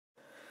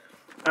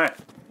Alright,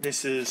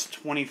 this is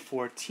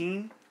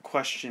 2014,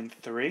 question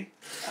 3.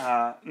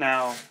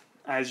 Now,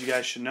 as you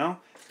guys should know,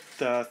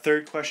 the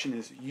third question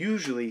is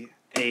usually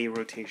a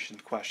rotation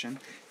question.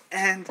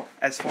 And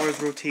as far as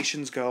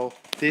rotations go,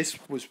 this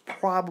was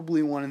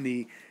probably one of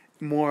the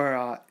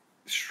more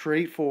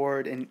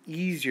straightforward and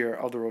easier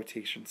of the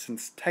rotations,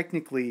 since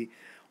technically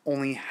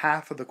only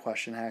half of the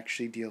question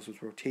actually deals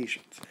with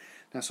rotations.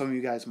 Now, some of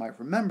you guys might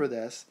remember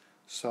this,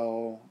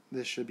 so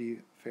this should be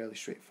fairly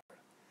straightforward.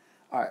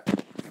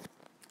 Alright.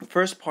 The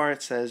first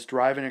part says,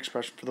 derive an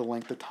expression for the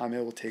length of time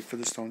it will take for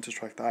the stone to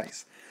strike the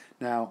ice.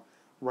 Now,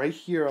 right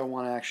here I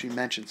want to actually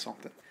mention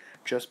something.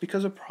 Just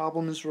because a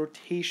problem is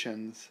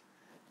rotations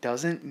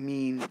doesn't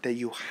mean that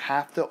you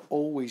have to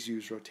always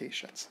use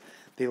rotations.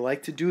 They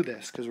like to do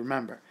this because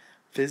remember,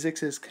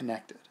 physics is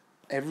connected.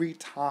 Every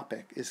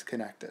topic is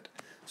connected.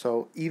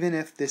 So even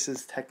if this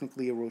is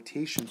technically a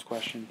rotations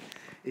question,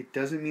 it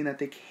doesn't mean that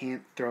they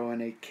can't throw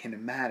in a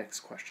kinematics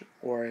question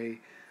or a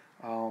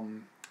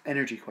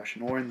energy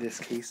question, or in this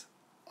case,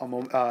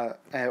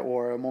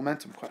 or a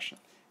momentum question.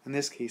 In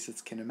this case,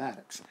 it's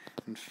kinematics.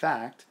 In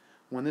fact,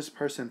 when this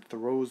person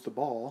throws the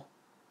ball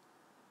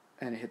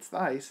and it hits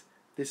the ice,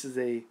 this is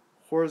a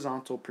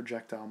horizontal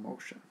projectile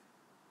motion.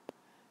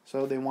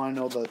 So they want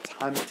to know the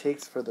time it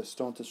takes for the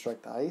stone to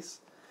strike the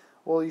ice.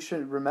 Well, you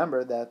should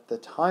remember that the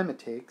time it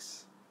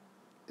takes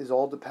is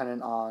all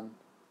dependent on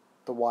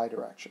the y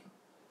direction.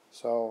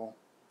 So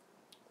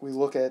we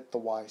look at the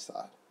y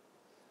side.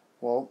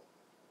 Well,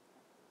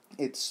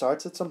 it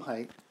starts at some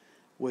height,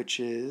 which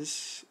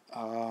is,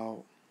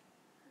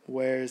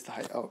 where is the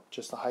height? Oh,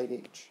 just the height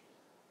h.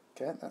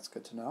 Okay, that's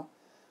good to know.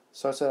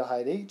 Starts at a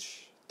height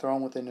h,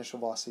 thrown with initial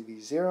velocity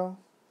v0.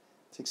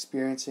 It's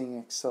experiencing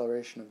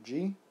acceleration of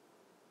g,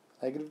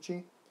 negative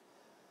g.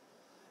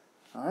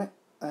 Alright,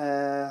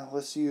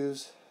 let's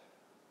use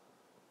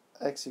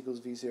x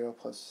equals v0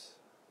 plus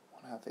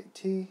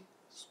 1/2 at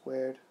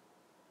squared.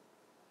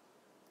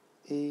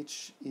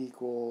 H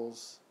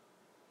equals,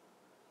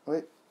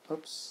 wait,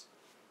 oops,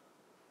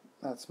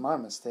 that's my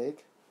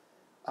mistake.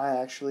 I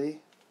actually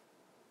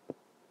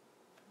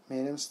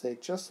made a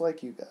mistake just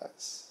like you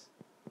guys,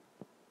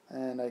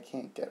 and I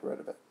can't get rid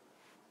of it.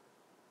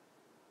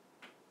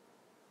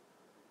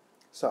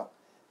 So,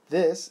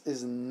 this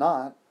is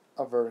not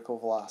a vertical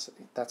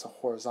velocity. That's a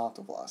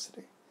horizontal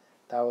velocity.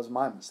 That was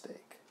my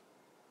mistake.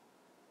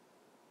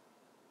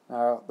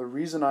 Now, the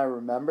reason I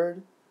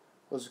remembered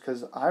was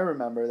because I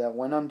remember that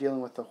when I'm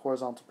dealing with the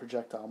horizontal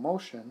projectile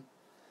motion,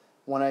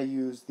 when I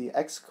use the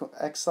x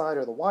side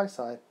or the y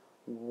side,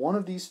 one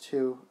of these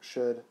two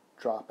should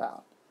drop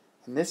out.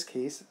 In this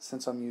case,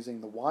 since I'm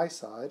using the y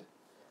side,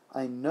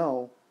 I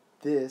know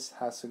this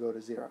has to go to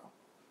 0.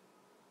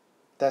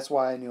 That's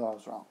why I knew I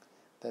was wrong,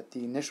 that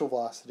the initial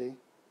velocity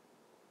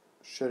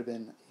should have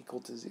been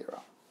equal to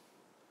 0.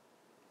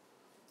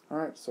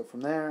 Alright, so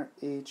from there,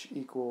 h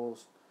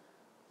equals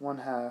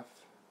 1/2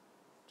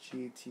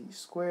 gt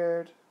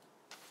squared.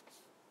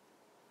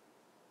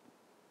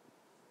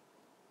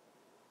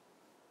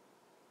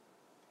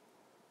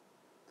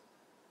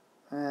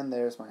 And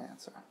there's my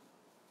answer.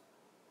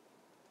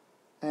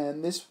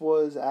 And this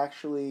was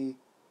actually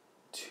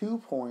 2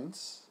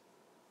 points.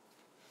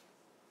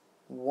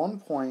 1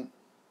 point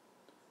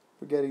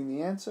for getting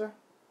the answer,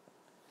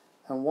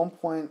 and 1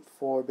 point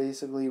for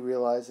basically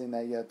realizing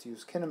that you have to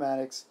use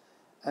kinematics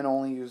and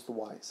only use the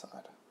y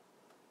side.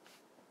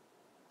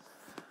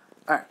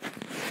 Alright,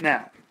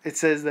 now, it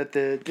says that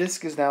the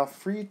disc is now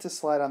free to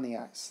slide on the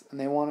ice, and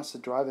they want us to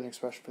derive an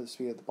expression for the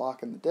speed of the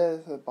block and the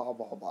disc, blah,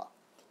 blah, blah.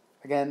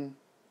 Again,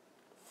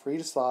 free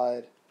to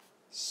slide,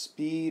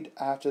 speed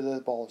after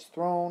the ball is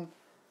thrown.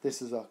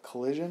 This is a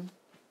collision,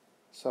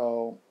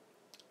 so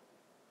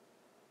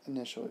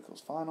initial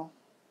equals final.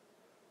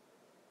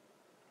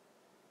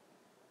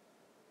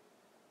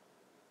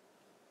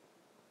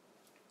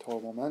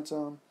 Total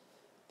momentum.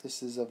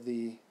 This is of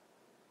the,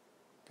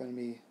 going to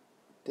be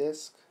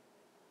disc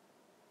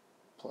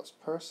plus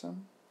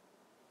person.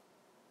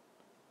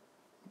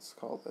 Let's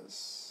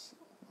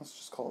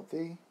just call it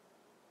V.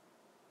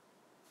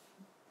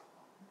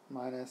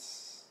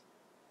 Minus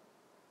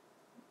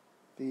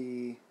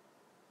the,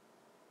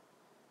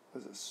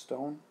 was it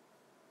stone?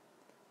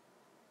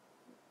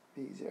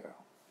 V0.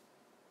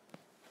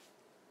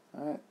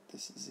 Alright,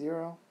 this is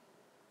 0.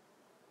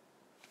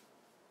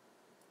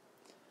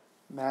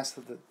 Mass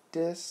of the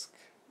disk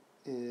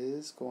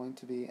is going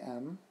to be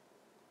m.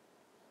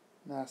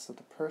 Mass of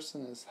the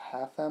person is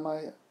half m.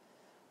 I'm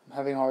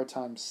having a hard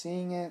time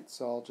seeing it,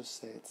 so I'll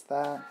just say it's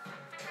that.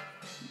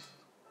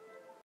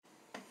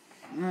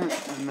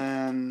 And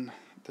then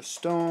the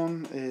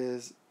stone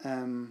is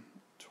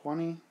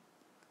M20,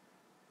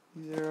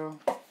 0.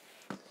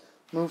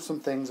 Move some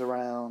things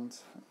around,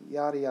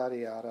 yada yada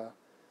yada,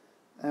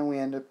 and we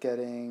end up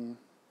getting,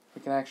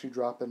 we can actually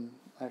drop in,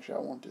 actually I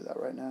won't do that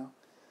right now,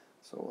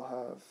 so we'll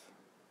have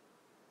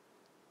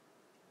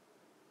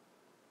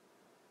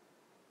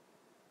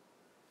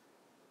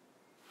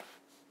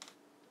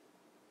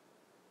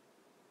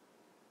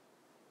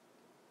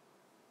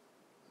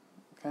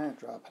okay,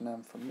 drop an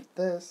M from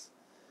this.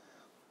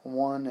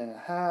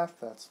 1.5,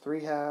 that's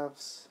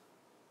 3/2.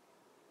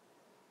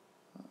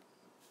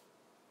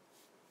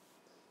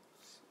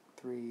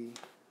 3/2,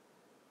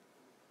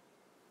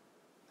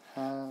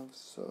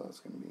 so that's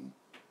going to be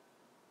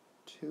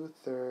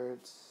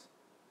 2/3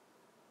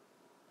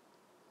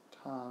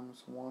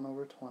 times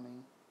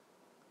 1/20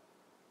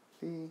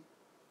 v.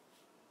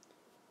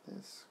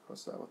 This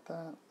cross out with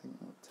that,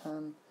 thinking with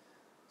 10.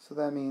 So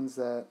that means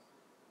that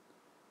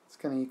it's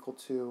going to equal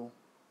to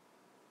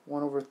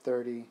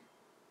 1/30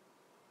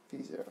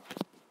 v0.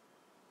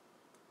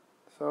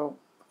 So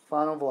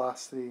final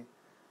velocity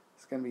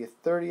is going to be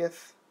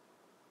 1/30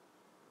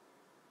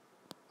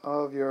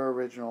 of your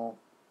original,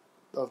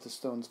 of the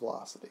stone's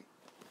velocity.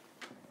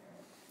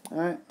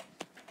 Alright,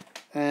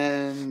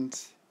 and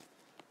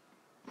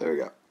there we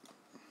go.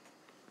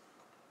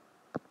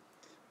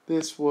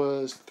 This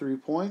was 3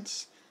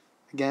 points.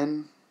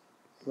 Again,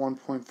 1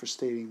 point for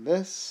stating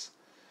this.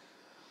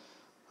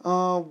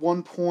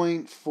 1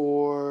 point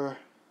for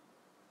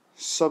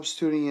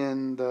substituting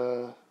in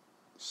the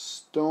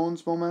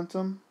stone's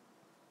momentum.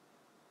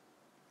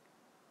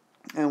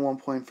 And 1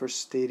 point for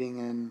stating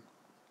in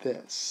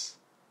this.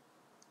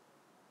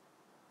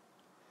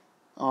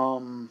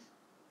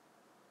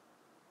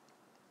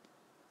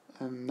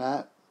 And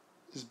that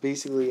is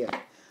basically it.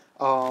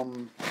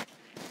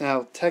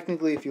 Now,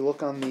 technically, if you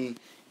look on the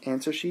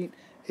answer sheet,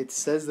 it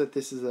says that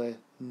this is a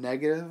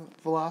negative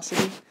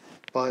velocity,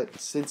 but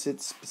since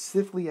it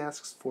specifically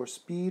asks for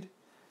speed,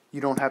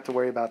 you don't have to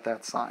worry about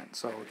that sign.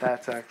 So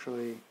that's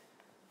actually,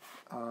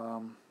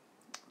 don't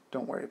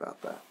worry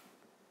about that.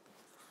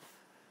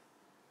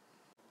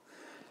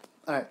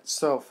 Alright,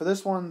 so for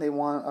this one, they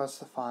want us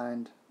to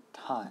find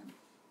time.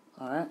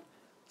 Alright,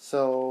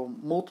 so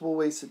multiple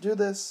ways to do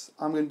this.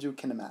 I'm going to do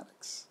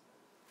kinematics.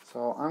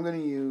 So I'm going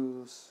to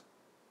use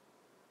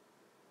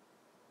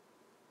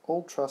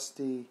old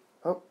trusty,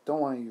 oh, don't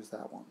want to use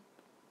that one.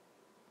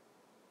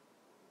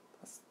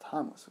 That's the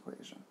timeless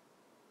equation.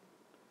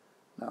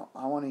 No,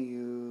 I want to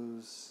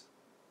use,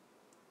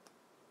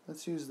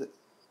 let's use this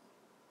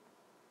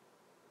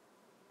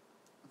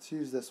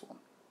one.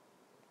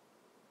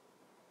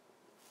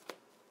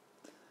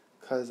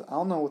 Because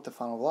I'll know what the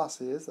final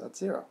velocity is, that's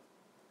 0.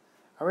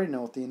 I already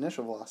know what the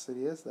initial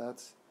velocity is,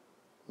 that's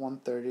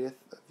 1/30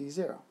 of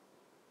v0.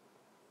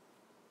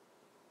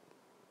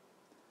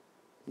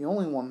 The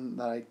only one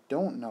that I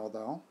don't know,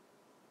 though,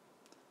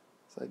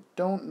 is I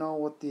don't know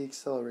what the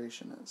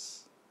acceleration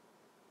is.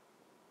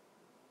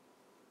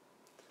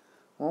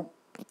 Well,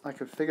 I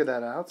could figure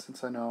that out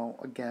since I know,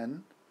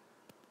 again,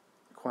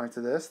 according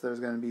to this, there's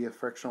going to be a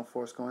frictional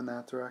force going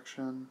that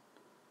direction.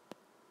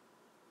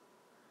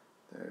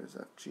 There's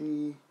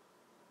Fg.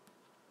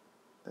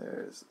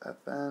 There's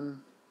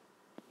Fn.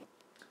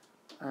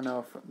 I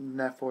know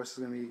net force is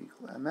going to be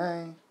equal to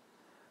ma.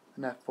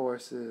 The net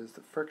force is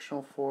the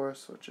frictional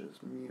force, which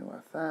is mu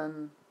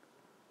Fn,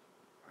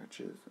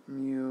 which is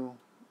mu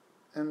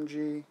mg,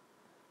 which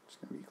is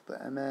going to be equal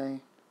to ma.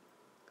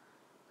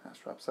 That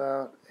drops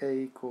out. A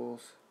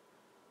equals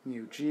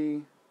mu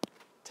g.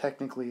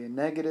 Technically a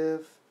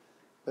negative,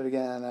 but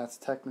again, that's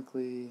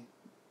technically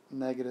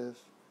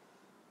negative,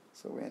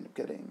 so we end up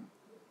getting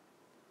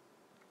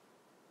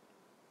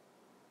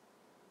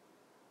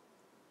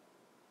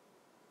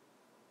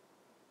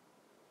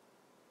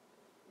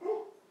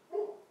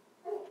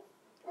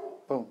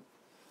boom.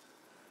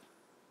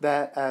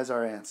 That as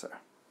our answer.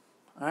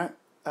 Alright,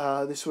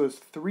 this was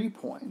 3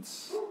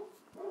 points.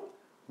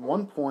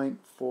 1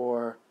 point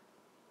for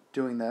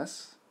doing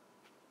this.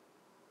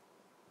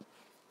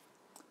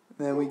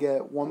 Then we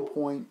get 1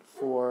 point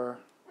for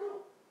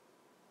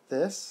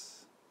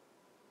this,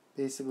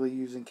 basically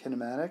using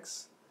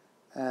kinematics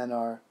and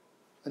our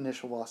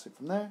initial velocity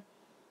from there.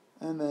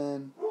 And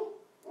then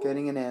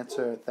getting an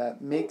answer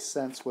that makes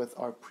sense with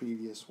our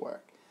previous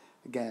work.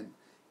 Again,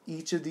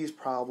 each of these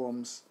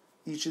problems,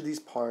 each of these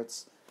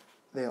parts,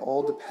 they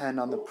all depend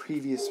on the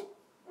previous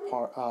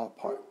part.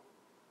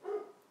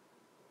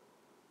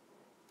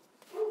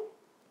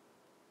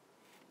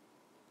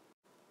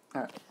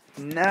 Alright,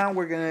 now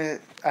we're going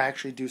to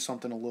actually do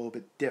something a little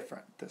bit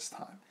different this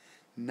time.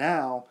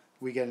 Now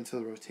we get into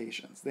the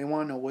rotations. They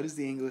want to know what is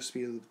the angular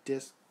speed of the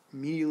disk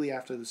immediately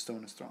after the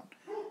stone is thrown.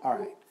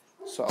 Alright,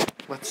 so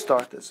let's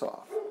start this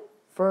off.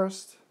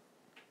 First,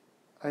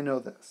 I know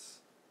this.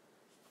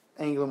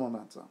 Angular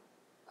momentum.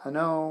 I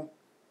know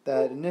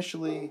that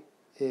initially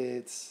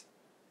it's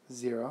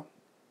 0.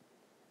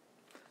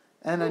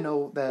 And I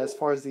know that as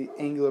far as the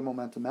angular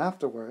momentum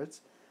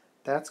afterwards,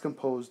 that's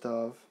composed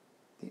of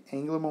the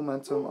angular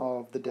momentum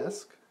of the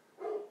disk.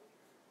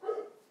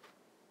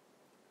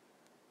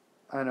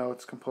 I know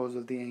it's composed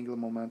of the angular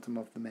momentum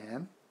of the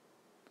man.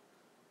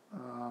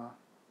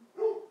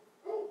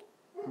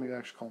 Maybe I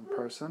actually call him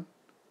person.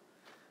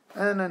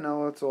 And I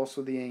know it's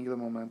also the angular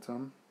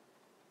momentum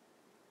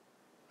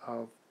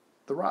of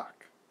the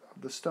rock,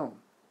 of the stone.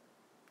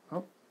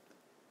 Oh.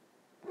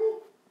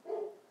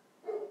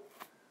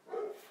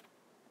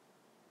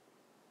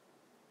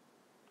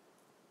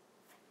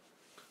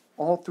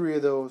 All three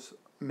of those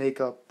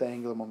make up the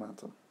angular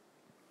momentum.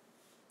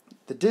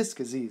 The disk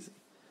is easy.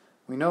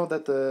 We know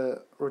that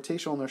the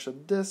rotational inertia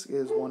of the disk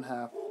is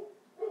 1/2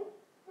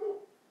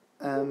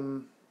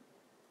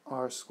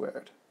 mr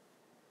squared.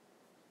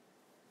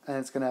 And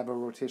it's going to have a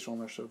rotational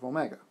inertia of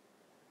omega.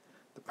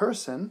 The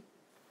person,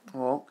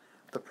 well,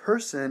 the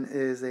person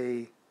is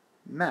a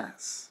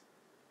mass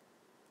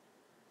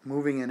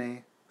moving in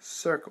a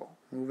circle.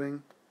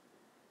 You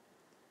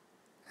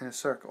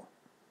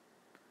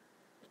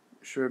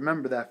should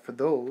remember that for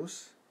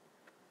those,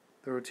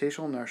 the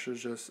rotational inertia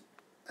is just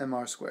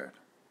mr squared.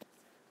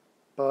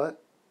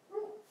 But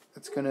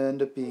it's going to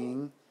end up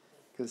being,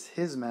 because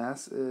his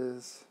mass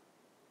is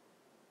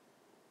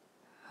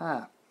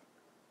 1/2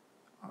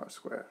 r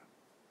squared.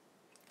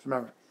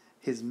 Remember,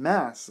 his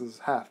mass is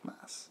half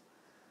mass.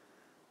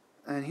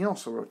 And he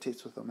also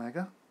rotates with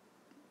omega.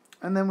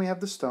 And then we have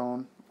the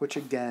stone, which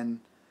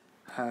again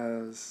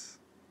has,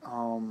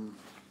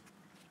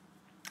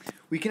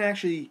 we could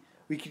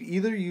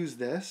either use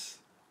this,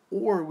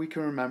 or we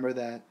can remember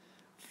that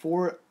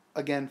for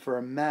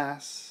a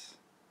mass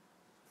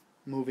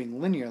moving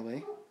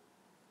linearly,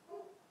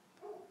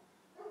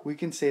 we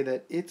can say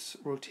that its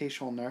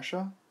rotational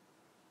inertia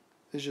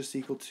is just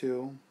equal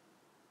to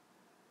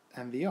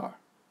mvr.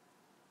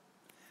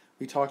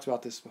 We talked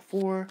about this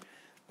before,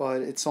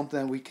 but it's something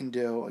that we can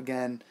do.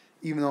 Again,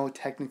 even though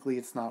technically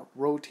it's not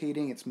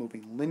rotating, it's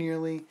moving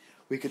linearly,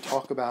 we could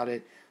talk about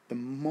it the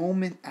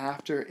moment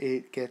after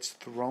it gets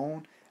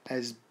thrown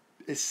as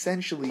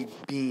essentially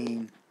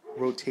being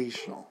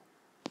rotational.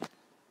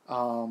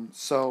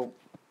 So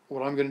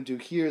what I'm going to do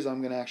here is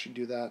I'm going to actually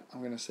do that. I'm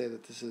going to say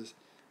that this is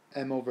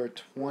m over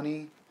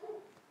 20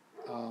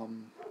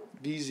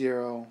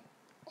 v0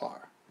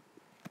 r.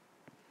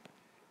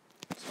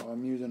 So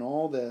I'm using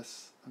all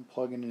this and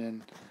plugging it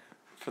in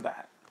for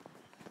that.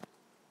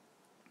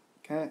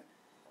 Okay.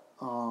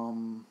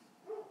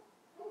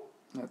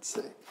 Let's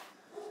see.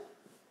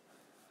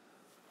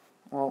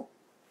 Well,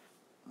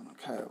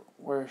 okay,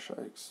 where should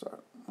I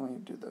start? Let me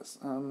do this.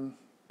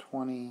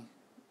 20.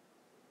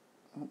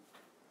 Oh,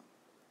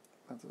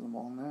 that doesn't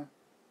belong there.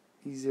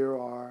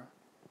 E0R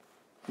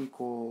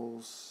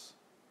equals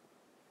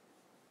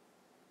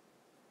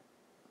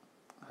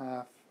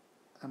 1/2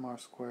 mr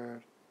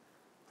squared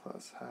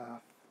plus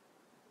 1/2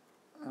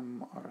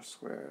 mr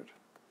squared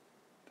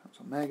times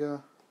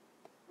omega.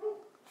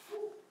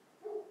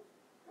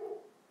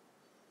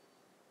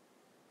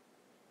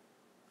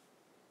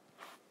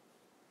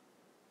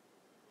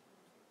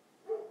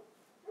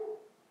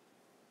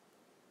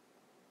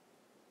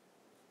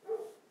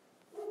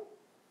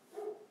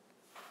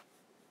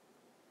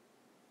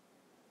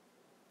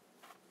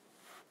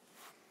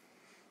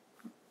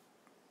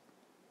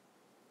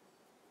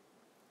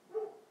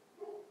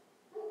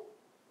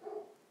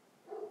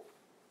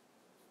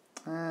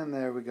 And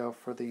there we go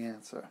for the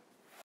answer.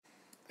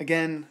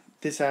 Again,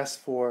 this asks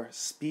for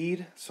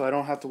speed, so I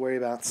don't have to worry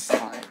about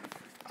sign.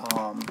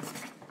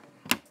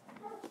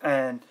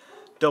 And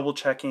double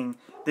checking,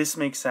 this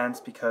makes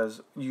sense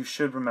because you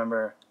should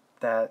remember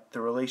that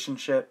the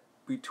relationship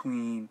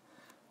between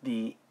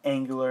the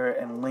angular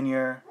and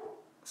linear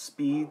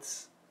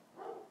speeds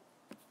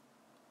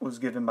was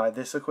given by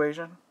this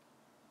equation.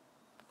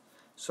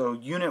 So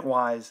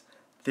unit-wise,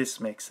 this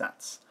makes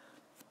sense.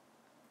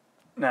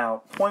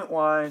 Now,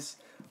 point-wise,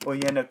 what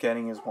you end up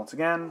getting is, once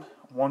again,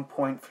 1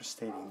 point for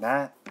stating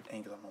that,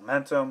 angular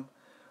momentum,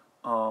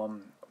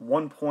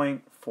 1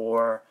 point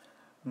for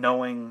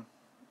knowing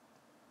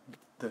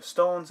the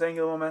stone's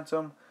angular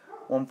momentum,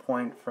 1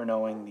 point for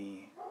knowing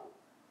the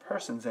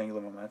person's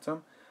angular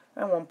momentum,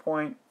 and 1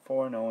 point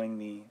for knowing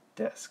the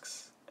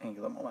disk's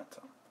angular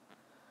momentum.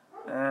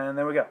 And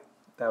there we go.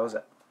 That was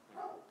it.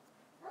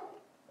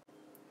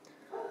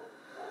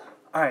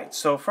 Alright,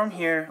 so from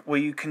here,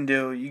 what you can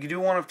do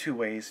one of two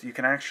ways. You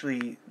can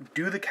actually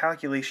do the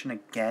calculation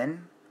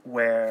again,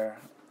 where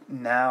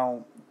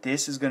now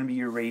this is going to be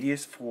your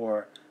radius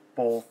for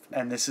both,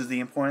 and this is the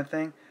important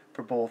thing,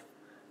 for both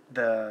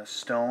the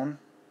stone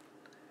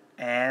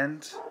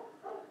and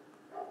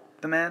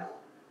the man.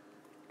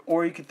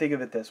 Or you could think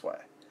of it this way.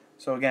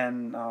 So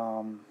again,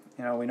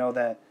 we know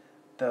that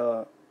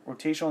the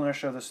rotational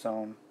inertia of the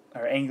stone,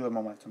 or angular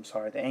momentum,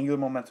 the angular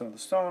momentum of the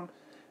stone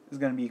is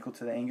going to be equal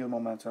to the angular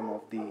momentum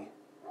of the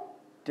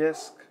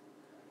disk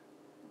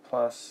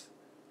plus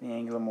the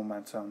angular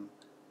momentum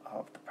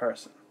of the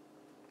person.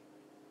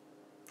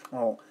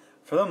 Well,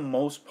 for the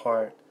most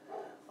part,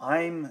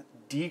 I'm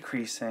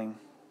decreasing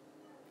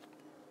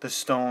the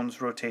stone's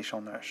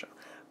rotational inertia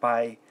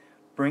by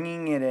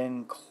bringing it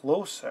in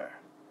closer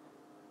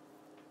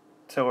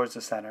towards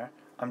the center.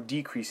 I'm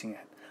decreasing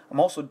it. I'm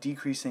also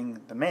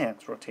decreasing the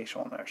man's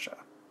rotational inertia.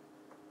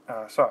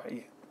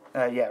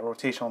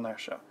 Rotational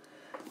inertia.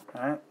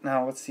 Alright,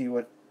 now let's see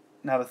what...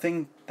 Now the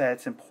thing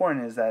that's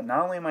important is that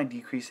not only am I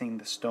decreasing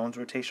the stone's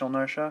rotational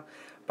inertia,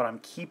 but I'm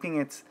keeping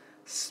its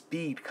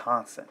speed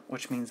constant,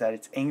 which means that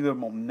its angular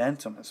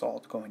momentum is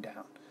all going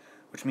down.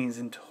 Which means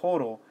in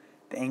total,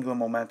 the angular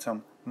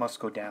momentum must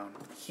go down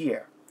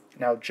here.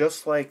 Now,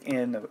 just like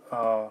in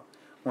one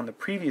of the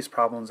previous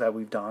problems that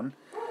we've done,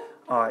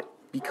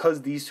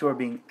 because these two are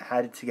being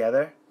added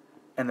together,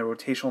 and the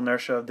rotational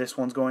inertia of this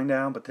one's going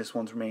down, but this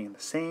one's remaining the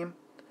same,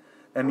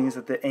 that means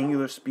that the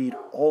angular speed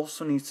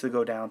also needs to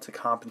go down to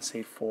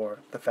compensate for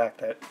the fact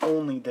that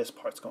only this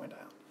part's going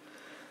down.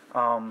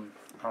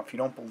 Now if you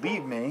don't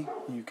believe me,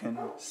 you can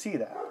see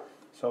that.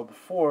 So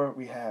before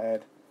we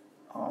had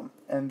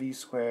mv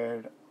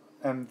squared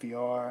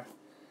mvr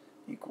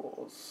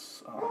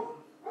equals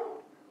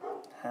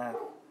half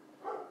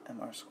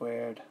mr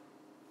squared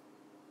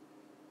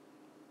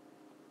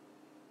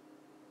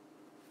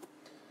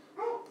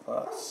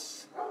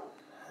plus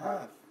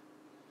half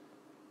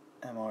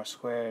mr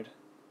squared.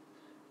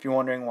 If you're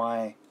wondering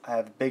why I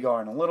have a big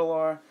R and a little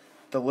r,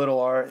 the little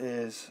r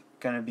is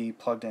going to be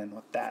plugged in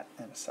with that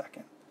in a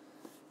second.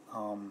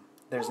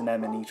 There's an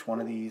m in each one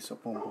of these, so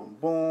boom, boom,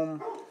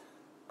 boom.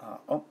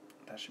 Oh,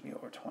 that should be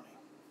over 20.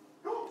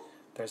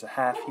 There's a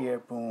half here,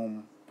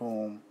 boom,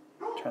 boom.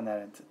 Turn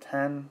that into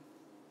 10.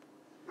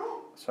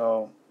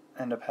 So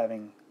end up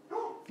having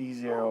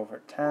v0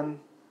 over 10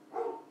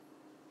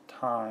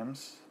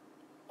 times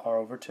r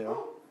over 2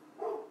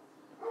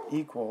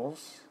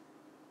 equals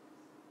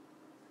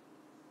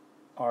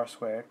r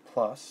squared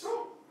plus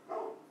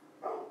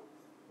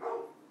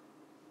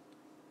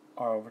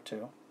r over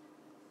 2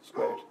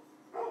 squared.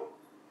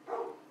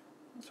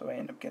 So I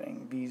end up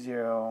getting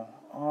v0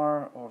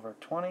 r over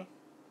 20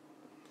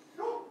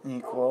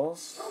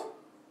 equals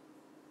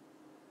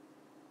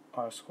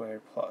r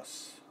squared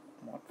plus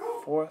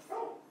 1/4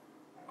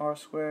 r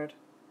squared,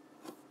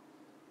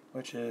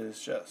 which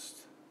is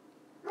just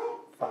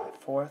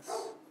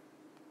 5/4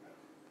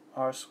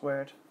 r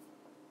squared.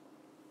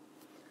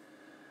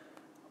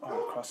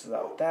 R crosses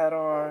out with that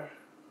r.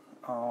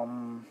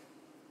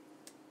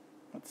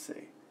 Let's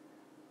see.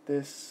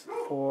 This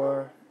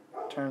 4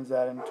 turns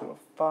that into a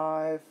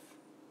 5.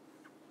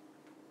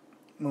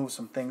 Move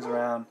some things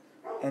around,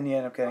 and you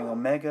end up getting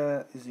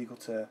omega is equal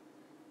to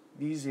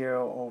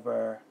v0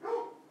 over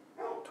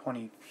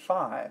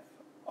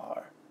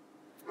 25r,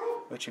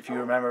 which if you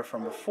remember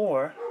from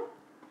before,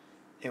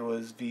 it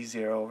was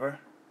v0 over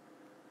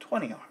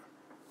 20r.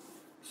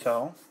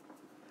 So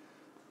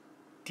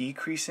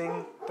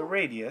decreasing the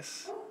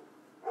radius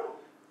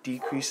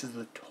decreases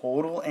the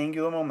total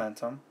angular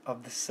momentum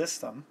of the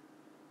system,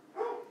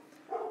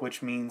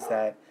 which means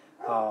that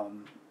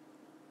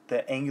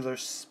the angular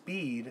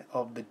speed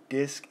of the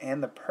disk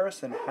and the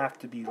person have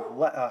to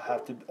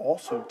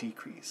also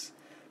decrease,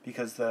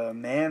 because the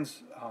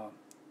man's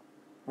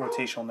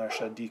rotational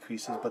inertia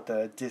decreases, but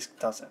the disk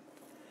doesn't.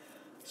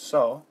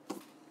 So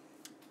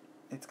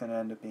it's going to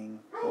end up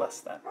being less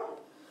than.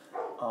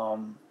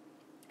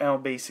 Now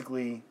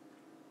basically,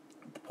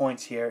 the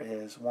points here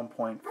is 1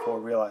 point for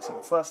realizing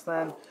it's less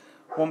than,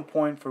 1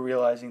 point for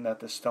realizing that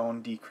the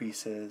stone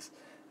decreases,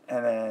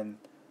 and then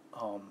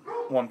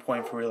 1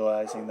 point for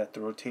realizing that the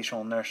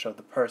rotational inertia of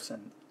the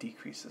person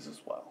decreases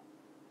as well.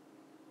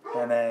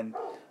 And then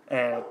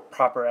a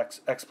proper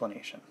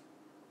explanation.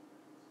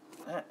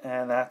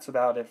 And that's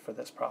about it for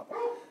this problem.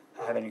 If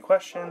you have any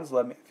questions,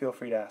 feel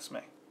free to ask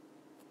me.